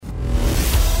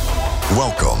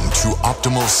Welcome to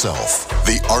Optimal Self,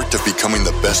 the art of becoming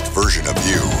the best version of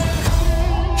you.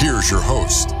 Here's your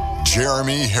host,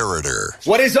 Jeremy Herriter.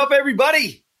 What is up,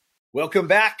 everybody? Welcome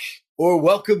back, or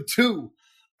welcome to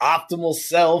Optimal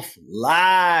Self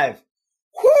Live.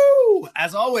 Woo!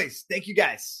 As always, thank you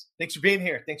guys. Thanks for being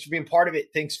here. Thanks for being part of it.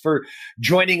 Thanks for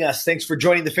joining us. Thanks for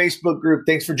joining the Facebook group.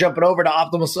 Thanks for jumping over to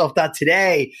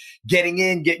optimalself.today,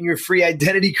 getting your free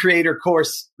identity creator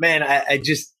course. Man, I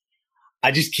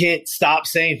just can't stop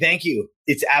saying thank you.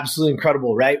 It's absolutely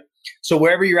incredible, right? So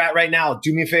wherever you're at right now,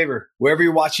 do me a favor. Wherever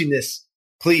you're watching this,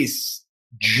 please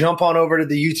jump on over to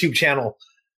the YouTube channel.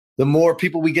 The more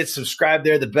people we get subscribed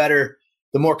there, the better.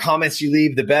 The more comments you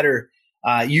leave, the better.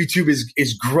 YouTube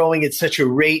is growing at such a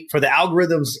rate for the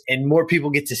algorithms, and more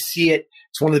people get to see it.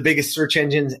 It's one of the biggest search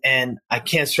engines, and I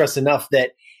can't stress enough that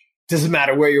it doesn't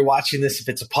matter where you're watching this, if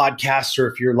it's a podcast or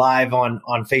if you're live on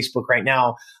Facebook right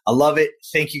now. I love it.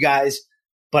 Thank you guys.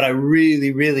 But I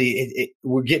really,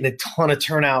 we're getting a ton of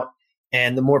turnout,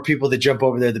 and the more people that jump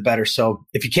over there, the better. So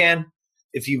if you can,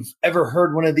 if you've ever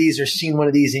heard one of these or seen one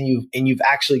of these and you've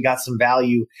actually got some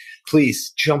value,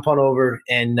 please jump on over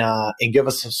and give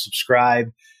us a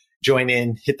subscribe, join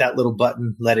in, hit that little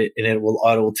button, and it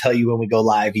will tell you when we go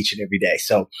live each and every day.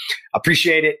 So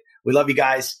appreciate it. We love you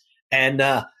guys, and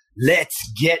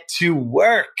let's get to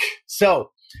work.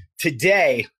 So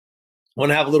today, I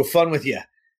want to have a little fun with you.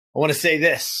 I want to say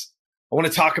this. I want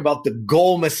to talk about the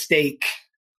goal mistake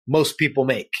most people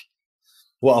make.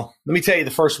 Well, let me tell you, the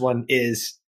first one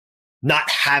is not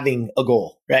having a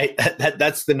goal, right?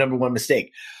 That's the number one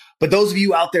mistake. But those of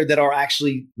you out there that are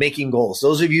actually making goals,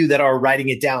 those of you that are writing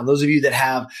it down, those of you that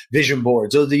have vision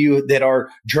boards, those of you that are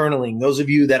journaling, those of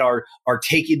you that are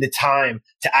taking the time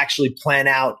to actually plan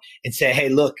out and say, hey,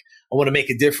 look, I want to make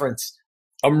a difference.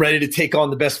 I'm ready to take on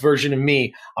the best version of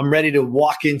me. I'm ready to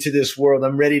walk into this world.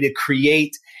 I'm ready to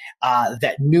create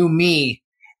that new me.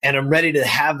 And I'm ready to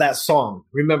have that song.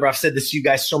 Remember, I've said this to you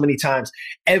guys so many times.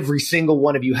 Every single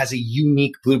one of you has a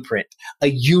unique blueprint, a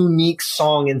unique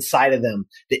song inside of them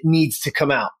that needs to come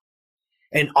out.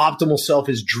 And Optimal Self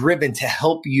is driven to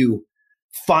help you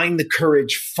find the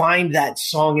courage, find that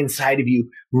song inside of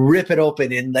you, rip it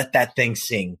open and let that thing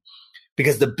sing.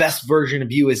 Because the best version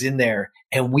of you is in there,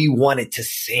 and we want it to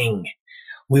sing.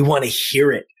 We want to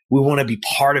hear it. We want to be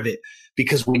part of it.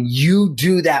 Because when you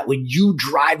do that, when you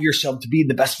drive yourself to be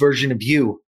the best version of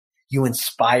you, you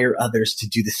inspire others to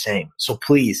do the same. So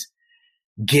please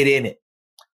get in it.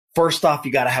 First off,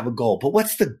 you got to have a goal. But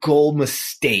what's the goal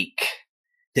mistake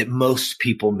that most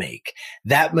people make?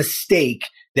 That mistake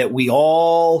that we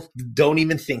all don't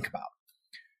even think about.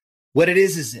 What it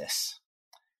is this.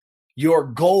 Your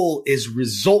goal is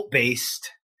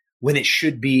result-based when it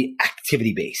should be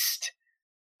activity-based.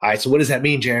 All right, so what does that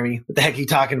mean, Jeremy? What the heck are you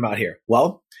talking about here?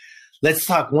 Well, let's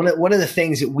talk. One of the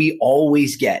things that we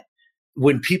always get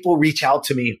when people reach out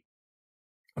to me,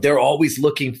 they're always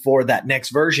looking for that next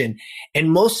version.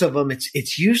 And most of them,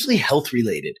 it's usually health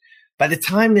related. By the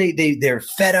time they're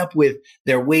fed up with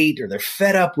their weight, or they're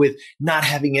fed up with not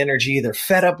having energy, they're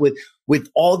fed up with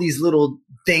all these little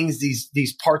things,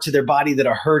 these parts of their body that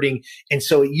are hurting. And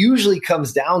so it usually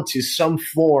comes down to some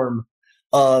form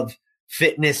of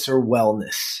fitness or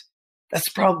wellness.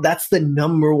 That's the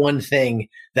number one thing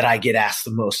that I get asked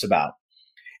the most about.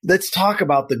 Let's talk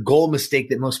about the goal mistake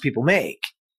that most people make.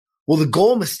 Well, the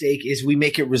goal mistake is we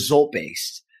make it result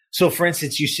based. So for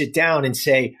instance, you sit down and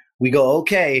say, we go,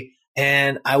 okay,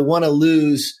 and I want to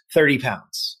lose 30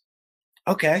 pounds.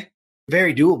 Okay,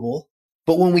 very doable.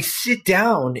 But when we sit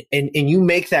down and you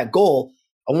make that goal,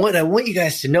 I want you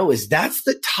guys to know is that's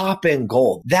the top end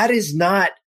goal. That is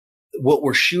not what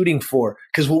we're shooting for,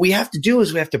 because what we have to do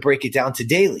is we have to break it down to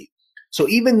daily. So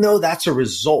even though that's a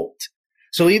result,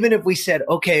 so even if we said,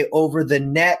 okay, over the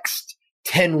next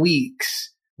 10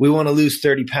 weeks, we want to lose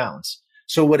 30 pounds.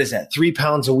 So what is that? 3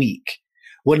 pounds a week.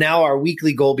 Well, now our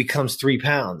weekly goal becomes 3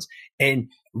 pounds. And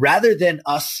rather than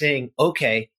us saying,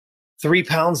 okay, 3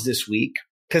 pounds this week,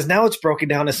 because now it's broken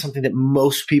down as something that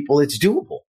most people, it's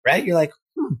doable, right? You're like,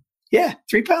 yeah,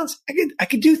 3 pounds. I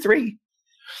could do 3.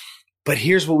 But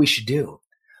here's what we should do.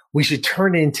 We should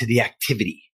turn it into the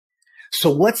activity.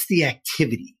 So what's the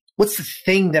activity? What's the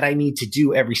thing that I need to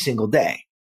do every single day?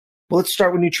 Well, let's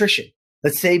start with nutrition.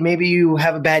 Let's say maybe you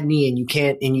have a bad knee and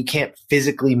you can't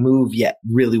physically move yet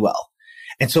really well.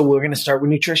 And so we're going to start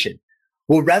with nutrition.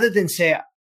 Well, rather than say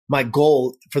my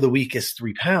goal for the week is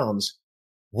 3 pounds,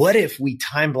 what if we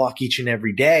time block each and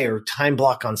every day, or time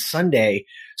block on Sunday,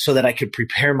 so that I could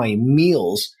prepare my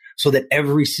meals so that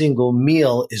every single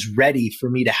meal is ready for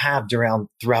me to have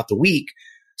throughout the week.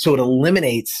 So it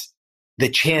eliminates the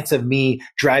chance of me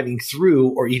driving through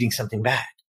or eating something bad.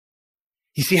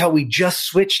 You see how we just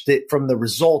switched it from the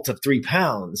result of 3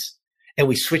 pounds and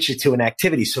we switched it to an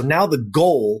activity. So now the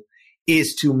goal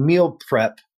is to meal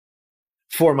prep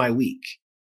for my week.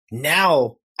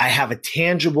 Now I have a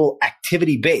tangible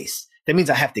activity base. That means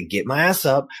I have to get my ass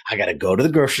up. I got to go to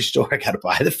the grocery store. I got to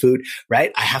buy the food,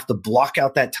 right? I have to block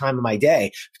out that time of my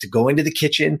day to go into the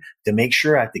kitchen to make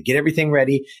sure I have to get everything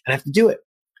ready and I have to do it.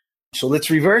 So let's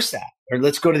reverse that, or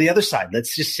let's go to the other side.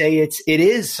 Let's just say it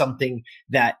is something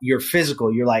that you're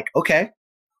physical. You're like, okay,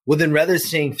 well then rather than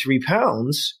saying 3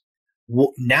 pounds,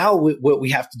 now what we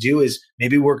have to do is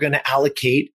maybe we're going to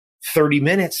allocate 30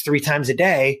 minutes 3 times a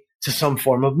day to some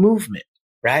form of movement,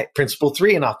 right? Principle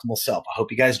 3 in Optimal Self. I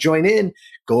hope you guys join in.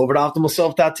 Go over to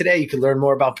optimalself.today. You can learn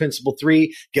more about Principle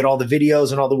 3, get all the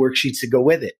videos and all the worksheets that go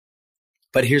with it.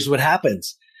 But here's what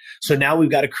happens. So now we've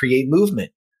got to create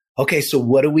movement. Okay, so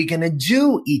what are we going to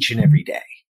do each and every day?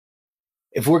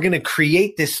 If we're going to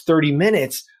create this 30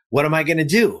 minutes, what am I going to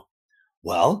do?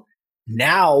 Well,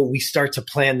 now we start to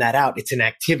plan that out. It's an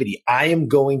activity. I am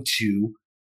going to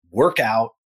work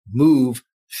out, move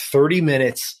 30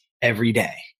 minutes every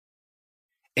day.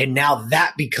 And now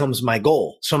that becomes my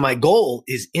goal. So my goal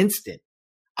is instant.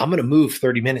 I'm going to move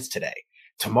 30 minutes today.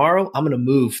 Tomorrow, I'm going to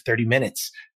move 30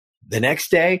 minutes. The next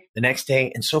day,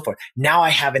 and so forth. Now I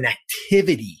have an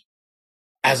activity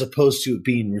as opposed to it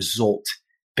being result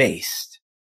based.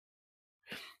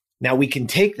 Now we can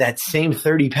take that same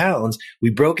 30 pounds.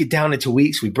 We broke it down into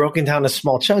weeks. We broke it down to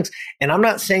small chunks. And I'm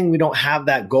not saying we don't have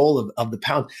that goal of the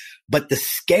pound, but the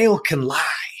scale can lie.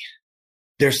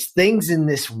 There's things in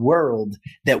this world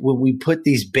that when we put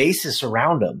these bases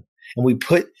around them and we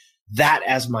put that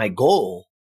as my goal,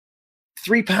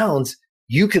 3 pounds,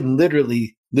 you can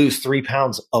literally lose 3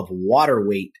 pounds of water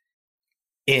weight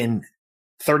in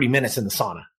 30 minutes in the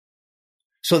sauna.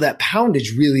 So that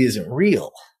poundage really isn't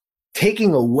real.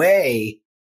 Taking away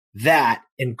that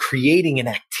and creating an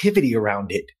activity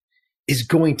around it is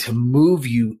going to move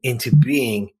you into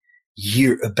being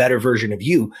a better version of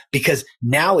you, because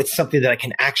now it's something that I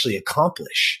can actually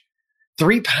accomplish.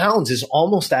 3 pounds is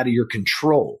almost out of your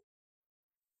control.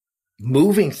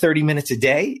 Moving 30 minutes a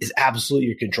day is absolutely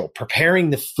your control. Preparing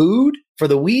the food for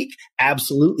the week,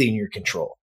 absolutely in your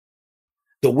control.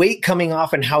 The weight coming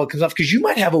off and how it comes off, because you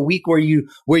might have a week where you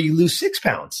lose 6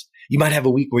 pounds. You might have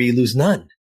a week where you lose none.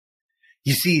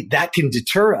 You see, that can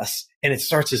deter us and it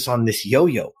starts us on this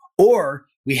yo-yo. Or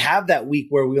we have that week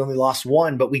where we only lost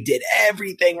 1, but we did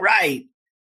everything right.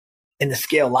 And the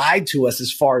scale lied to us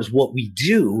as far as what we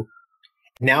do.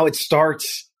 Now it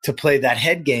starts to play that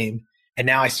head game. And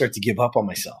now I start to give up on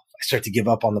myself. I start to give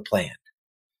up on the plan.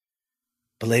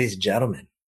 But ladies and gentlemen,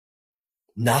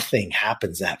 nothing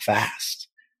happens that fast,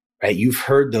 right? You've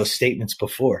heard those statements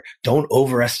before. Don't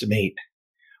overestimate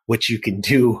what you can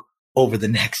do over the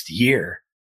next year.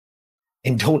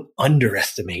 And don't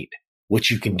underestimate what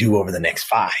you can do over the next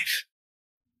 5.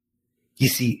 You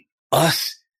see,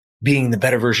 us being the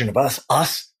better version of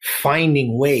us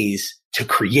finding ways to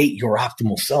create your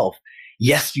optimal self.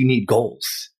 Yes, you need goals.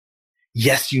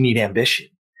 Yes, you need ambition.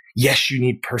 Yes, you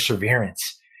need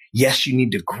perseverance. Yes, you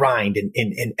need to grind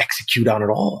and execute on it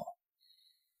all.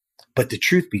 But the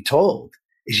truth be told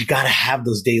is you got to have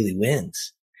those daily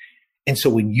wins. And so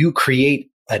when you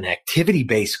create an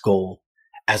activity-based goal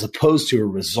as opposed to a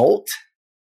result,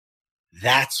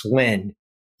 that's when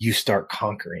you start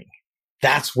conquering.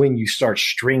 That's when you start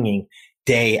stringing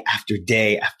day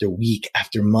after week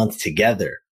after month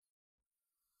together.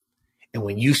 And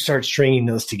when you start stringing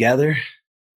those together,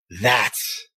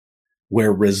 that's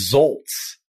where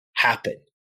results happen.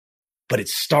 But it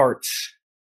starts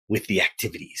with the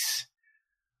activities.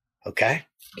 Okay?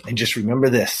 And just remember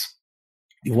this.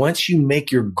 Once you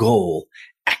make your goal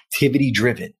activity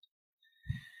driven,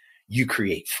 you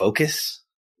create focus,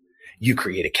 you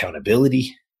create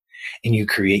accountability, and you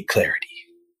create clarity.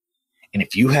 And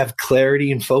if you have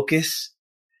clarity and focus,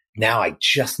 now I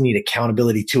just need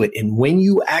accountability to it. And when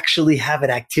you actually have it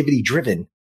activity driven,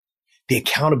 the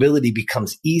accountability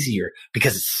becomes easier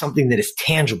because it's something that is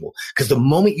tangible. Because the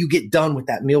moment you get done with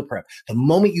that meal prep, the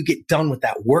moment you get done with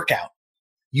that workout,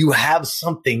 you have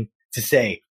something to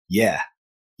say, yeah,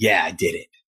 I did it.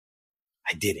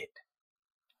 I did it.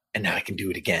 And now I can do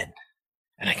it again.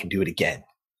 And I can do it again.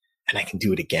 And I can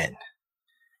do it again.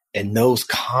 And those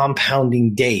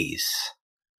compounding days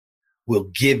will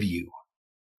give you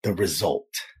the result.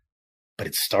 But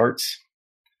it starts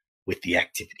with the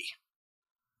activity.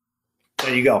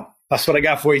 There you go. That's what I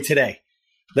got for you today.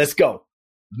 Let's go.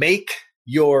 Make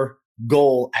your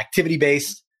goal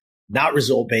activity-based, not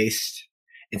result-based,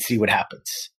 and see what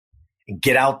happens. And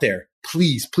get out there.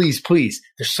 Please, please, please.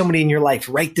 There's somebody in your life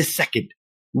right this second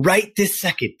right this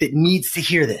second that needs to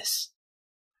hear this,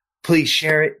 please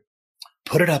share it,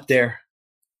 put it up there.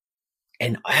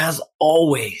 And as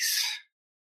always,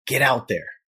 get out there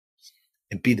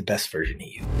and be the best version of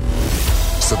you.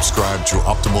 Subscribe to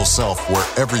Optimal Self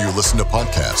wherever you listen to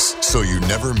podcasts so you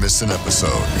never miss an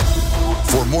episode.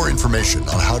 For more information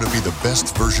on how to be the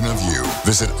best version of you,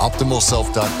 visit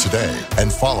OptimalSelf.today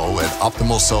and follow at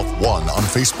OptimalSelf1 on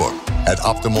Facebook, at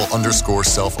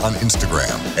Optimal_Self on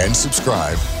Instagram, and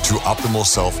subscribe to Optimal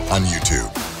Self on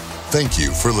YouTube. Thank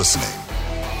you for listening.